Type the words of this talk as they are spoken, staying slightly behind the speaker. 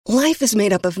Life is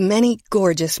made up of many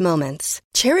gorgeous moments.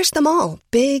 Cherish them all,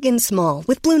 big and small,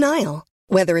 with Blue Nile.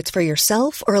 Whether it's for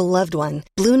yourself or a loved one,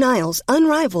 Blue Nile's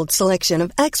unrivaled selection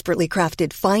of expertly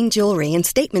crafted fine jewelry and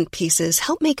statement pieces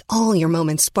help make all your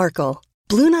moments sparkle.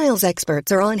 Blue Nile's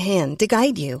experts are on hand to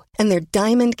guide you, and their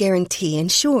diamond guarantee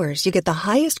ensures you get the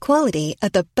highest quality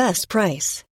at the best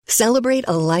price. Celebrate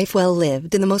a life well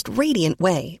lived in the most radiant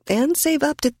way and save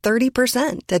up to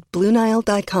 30% at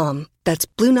BlueNile.com. That's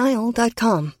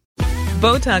BlueNile.com.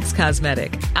 Botox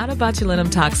Cosmetic, out of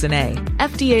botulinum toxin A,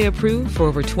 FDA approved for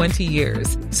over 20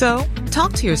 years. So,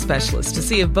 talk to your specialist to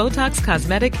see if Botox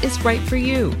Cosmetic is right for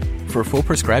you. For full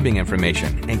prescribing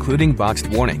information, including boxed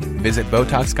warning, visit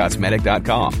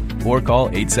BotoxCosmetic.com or call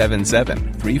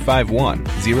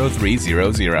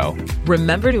 877-351-0300.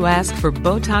 Remember to ask for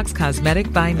Botox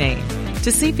Cosmetic by name.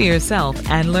 To see for yourself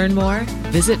and learn more,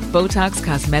 visit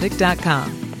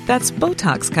BotoxCosmetic.com. That's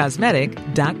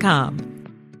BotoxCosmetic.com.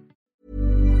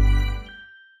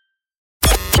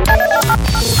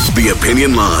 The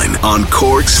Opinion Line on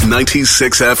Cork's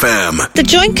 96 FM. The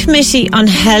Joint Committee on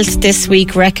Health this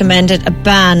week recommended a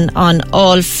ban on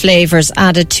all flavours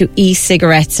added to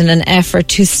e-cigarettes in an effort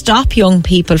to stop young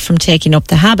people from taking up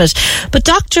the habit. But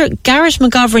Dr. Garrett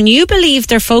McGovern, you believe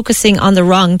they're focusing on the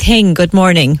wrong thing. Good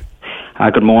morning.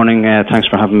 Good morning. Thanks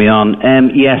for having me on.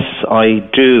 Yes, I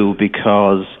do,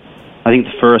 because I think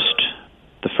the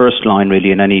first line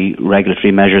really in any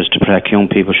regulatory measures to protect young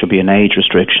people should be an age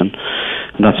restriction,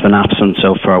 and that's been absent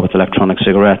so far with electronic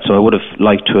cigarettes. So I would have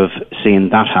liked to have seen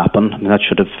that happen. I mean, that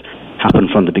should have happened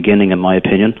from the beginning, in my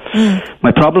opinion.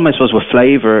 My problem, I suppose, with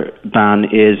flavour ban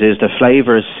is the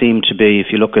flavours seem to be,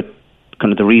 if you look at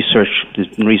kind of the research, there's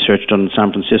been research done in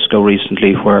San Francisco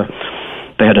recently where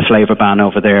they had a flavour ban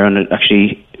over there, and it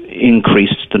actually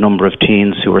increased the number of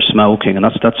teens who were smoking, and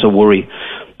that's a worry.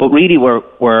 But really,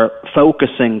 we're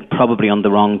focusing probably on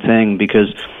the wrong thing,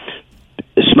 because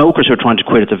smokers who are trying to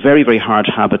quit, it's a very, very hard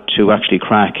habit to actually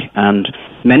crack. And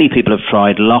many people have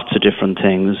tried lots of different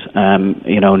things,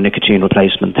 nicotine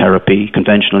replacement therapy,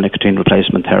 conventional nicotine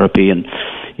replacement therapy, and,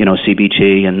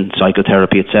 CBT and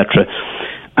psychotherapy, etc.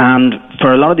 And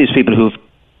for a lot of these people who've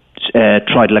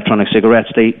tried electronic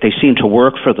cigarettes, they seem to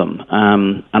work for them.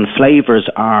 And flavours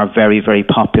are very, very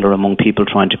popular among people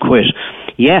trying to quit.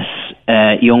 Yes,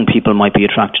 young people might be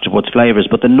attracted towards flavours,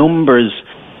 but the numbers,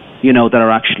 that are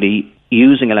actually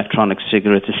using electronic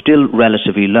cigarettes is still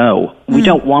relatively low. We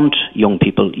don't want young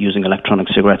people using electronic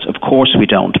cigarettes. Of course we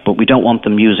don't, but we don't want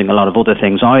them using a lot of other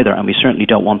things either, and we certainly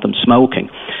don't want them smoking.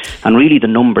 And really the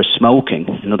number smoking,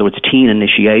 in other words, teen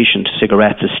initiation to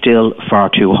cigarettes, is still far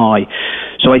too high.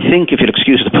 So I think, if you'll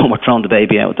excuse the pun, we're throwing the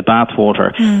baby out with the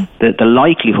bathwater. The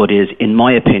likelihood is, in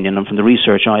my opinion, and from the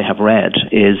research I have read,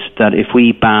 is that if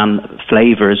we ban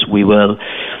flavours, we will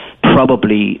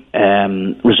probably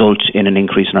result in an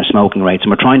increase in our smoking rates.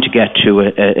 And we're trying to get to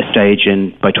a stage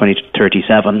by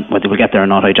 2037, whether we'll get there or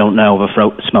not, I don't know, of a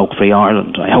smoke-free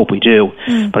Ireland. I hope we do,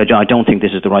 but I don't think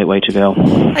this is the right way to go.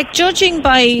 Like, judging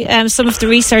by some of the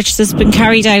research that's been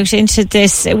carried out into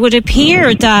this, it would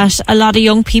appear that a lot of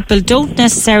young people don't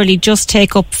necessarily just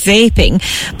take up vaping,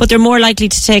 but they're more likely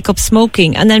to take up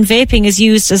smoking, and then vaping is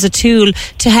used as a tool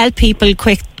to help people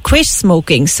quit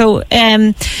smoking. So,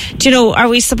 are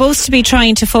we supposed to be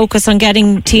trying to focus on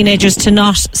getting teenagers to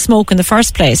not smoke in the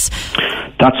first place?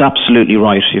 That's absolutely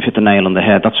right. You've hit the nail on the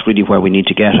head. That's really where we need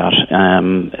to get at.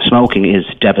 Smoking is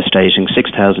devastating.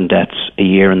 6,000 deaths a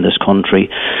year in this country.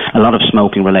 A lot of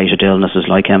smoking-related illnesses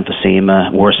like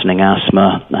emphysema, worsening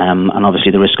asthma, and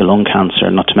obviously the risk of lung cancer,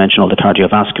 not to mention all the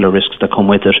cardiovascular risks that come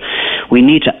with it. We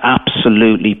need to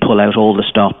absolutely pull out all the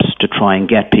stops to try and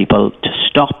get people to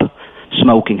stop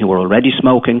smoking who are already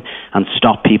smoking, and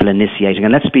stop people initiating.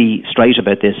 And let's be straight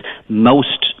about this.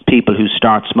 Most people who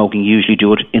start smoking usually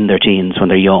do it in their teens, when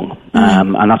they're young.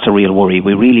 And that's a real worry.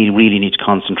 We really, really need to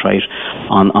concentrate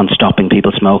on stopping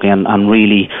people smoking, and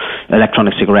really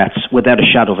electronic cigarettes, without a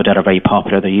shadow of a doubt, are very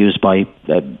popular. They're used by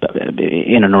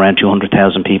in and around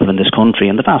 200,000 people in this country,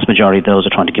 and the vast majority of those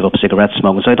are trying to give up cigarette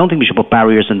smoking. So I don't think we should put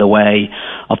barriers in the way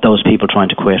of those people trying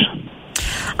to quit.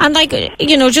 And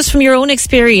just from your own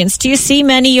experience, do you see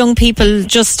many young people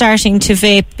just starting to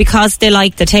vape because they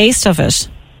like the taste of it?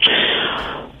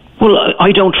 Well,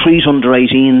 I don't treat under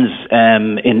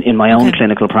 18s in my own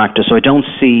clinical practice, so I don't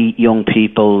see young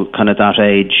people kind of that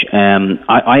age.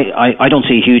 I don't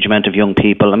see a huge amount of young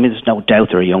people. I mean, there's no doubt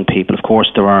there are young people. Of course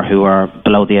there are, who are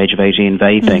below the age of 18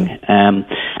 vaping.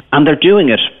 And they're doing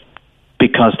it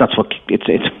because that's what it's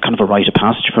kind of a rite of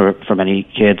passage for many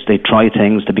kids. They try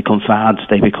things, they become fads,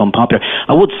 they become popular.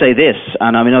 I would say this,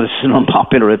 and I mean, this is an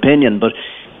unpopular opinion, but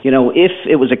if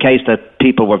it was a case that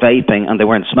people were vaping and they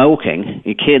weren't smoking,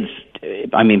 your kids,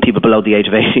 I mean, people below the age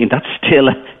of 18, that's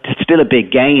still a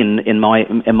big gain in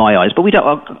my eyes. But we don't,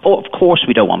 of course,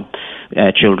 we don't want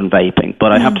children vaping.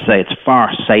 But I have to say, it's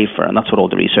far safer, and that's what all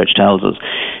the research tells us.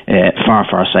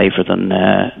 Far safer than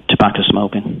tobacco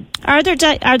smoking. Are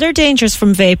there dangers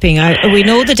from vaping? We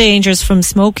know the dangers from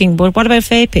smoking, but what about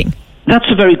vaping? That's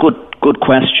a very good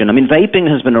question. I mean, vaping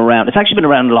has been around. It's actually been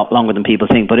around a lot longer than people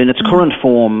think, but in its current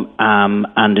form,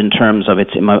 and in terms of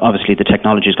its, obviously the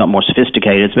technology has got more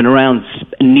sophisticated. It's been around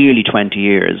nearly 20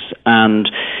 years, and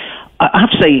I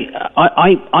have to say,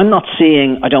 I'm not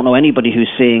seeing. I don't know anybody who's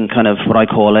seeing kind of what I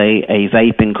call a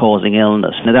vaping causing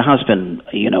illness. Now there has been,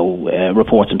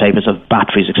 reports and papers of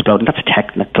batteries exploding. That's a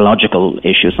technological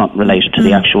issue. It's not related to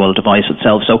the actual device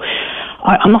itself. So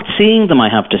I'm not seeing them, I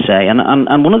have to say. And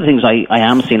one of the things I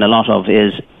am seeing a lot of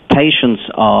is patients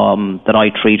that I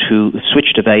treat who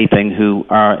switch to vaping, who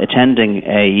are attending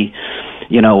a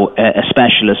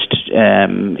specialist,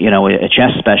 a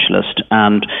chest specialist,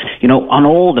 and on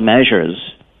all the measures,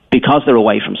 because they're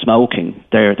away from smoking,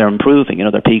 they're improving.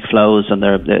 Their peak flows and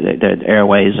their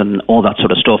airways and all that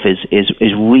sort of stuff is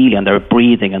really, and their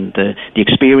breathing and the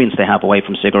experience they have away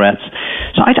from cigarettes.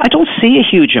 So I don't see a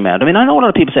huge amount. I mean, I know a lot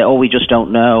of people say, we just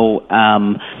don't know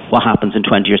what happens in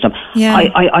 20 years' time. Yeah.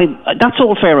 That's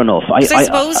all fair enough. I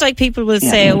suppose people will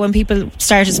say when people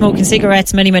started smoking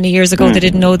cigarettes many, many years ago, they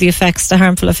didn't know the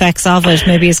harmful effects of it.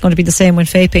 Maybe it's going to be the same with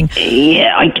vaping.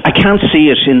 Yeah, I can't see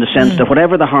it in the sense that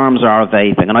whatever the harms are of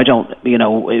vaping, and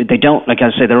they don't, like I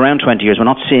say, they're around 20 years. We're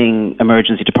not seeing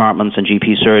emergency departments and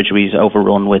GP surgeries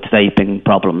overrun with vaping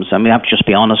problems. And we have to just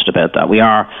be honest about that. We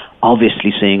are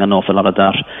obviously seeing an awful lot of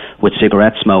that with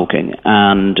cigarette smoking.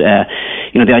 And,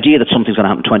 the idea that something's going to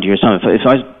happen 20 years' time, if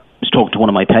I was talking to one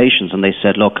of my patients and they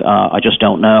said, look, I just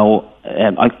don't know,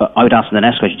 I would ask them the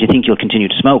next question, do you think you'll continue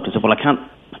to smoke? I said, well, I've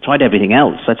tried everything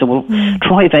else. I said, well,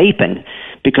 try vaping,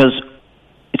 because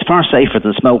it's far safer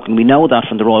than smoking. We know that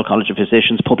from the Royal College of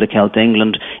Physicians, Public Health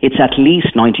England. It's at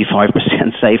least 95%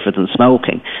 safer than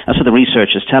smoking. That's what the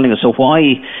research is telling us. So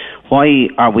why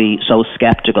are we so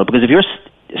sceptical? Because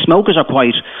smokers are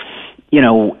quite,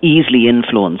 easily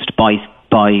influenced by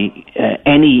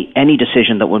any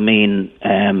decision that would mean,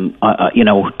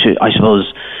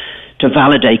 to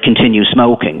validate continue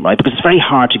smoking, right? Because it's very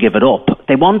hard to give it up.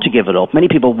 They want to give it up. Many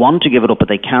people want to give it up, but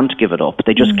they can't give it up.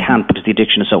 They just can't, because the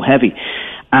addiction is so heavy.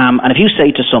 And if you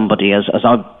say to somebody, as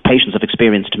our patients have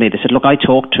experienced to me, they said, look, I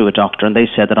talked to a doctor and they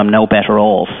said that I'm no better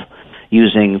off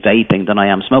using vaping than I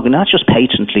am smoking. That's just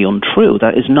patently untrue.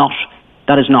 That is not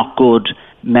good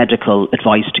medical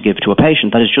advice to give to a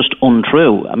patient. That is just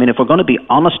untrue. I mean, if we're going to be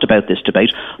honest about this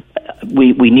debate,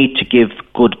 we need to give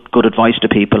good advice to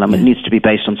people, and it needs to be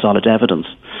based on solid evidence.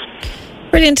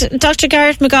 Brilliant. Dr.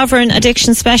 Garrett McGovern,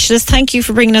 addiction specialist, thank you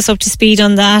for bringing us up to speed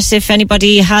on that. If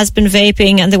anybody has been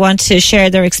vaping and they want to share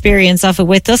their experience of it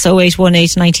with us,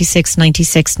 0818 96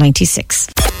 96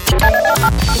 96.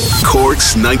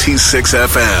 Cork's 96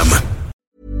 FM.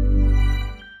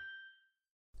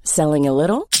 Selling a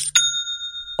little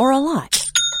or a lot?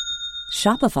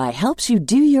 Shopify helps you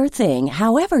do your thing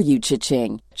however you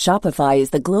cha-ching. Shopify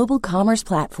is the global commerce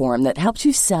platform that helps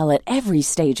you sell at every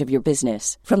stage of your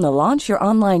business. From the launch your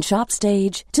online shop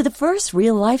stage to the first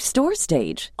real-life store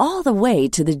stage, all the way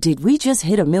to the did we just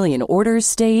hit a million orders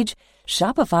stage.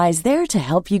 Shopify is there to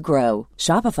help you grow.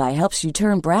 Shopify helps you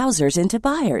turn browsers into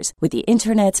buyers with the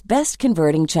internet's best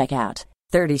converting checkout.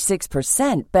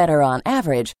 36% better on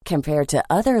average compared to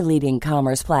other leading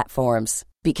commerce platforms.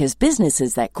 Because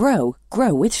businesses that grow,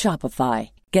 grow with Shopify.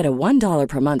 Get a $1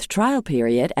 per month trial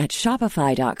period at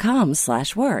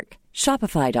shopify.com/work.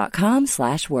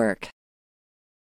 Shopify.com/work.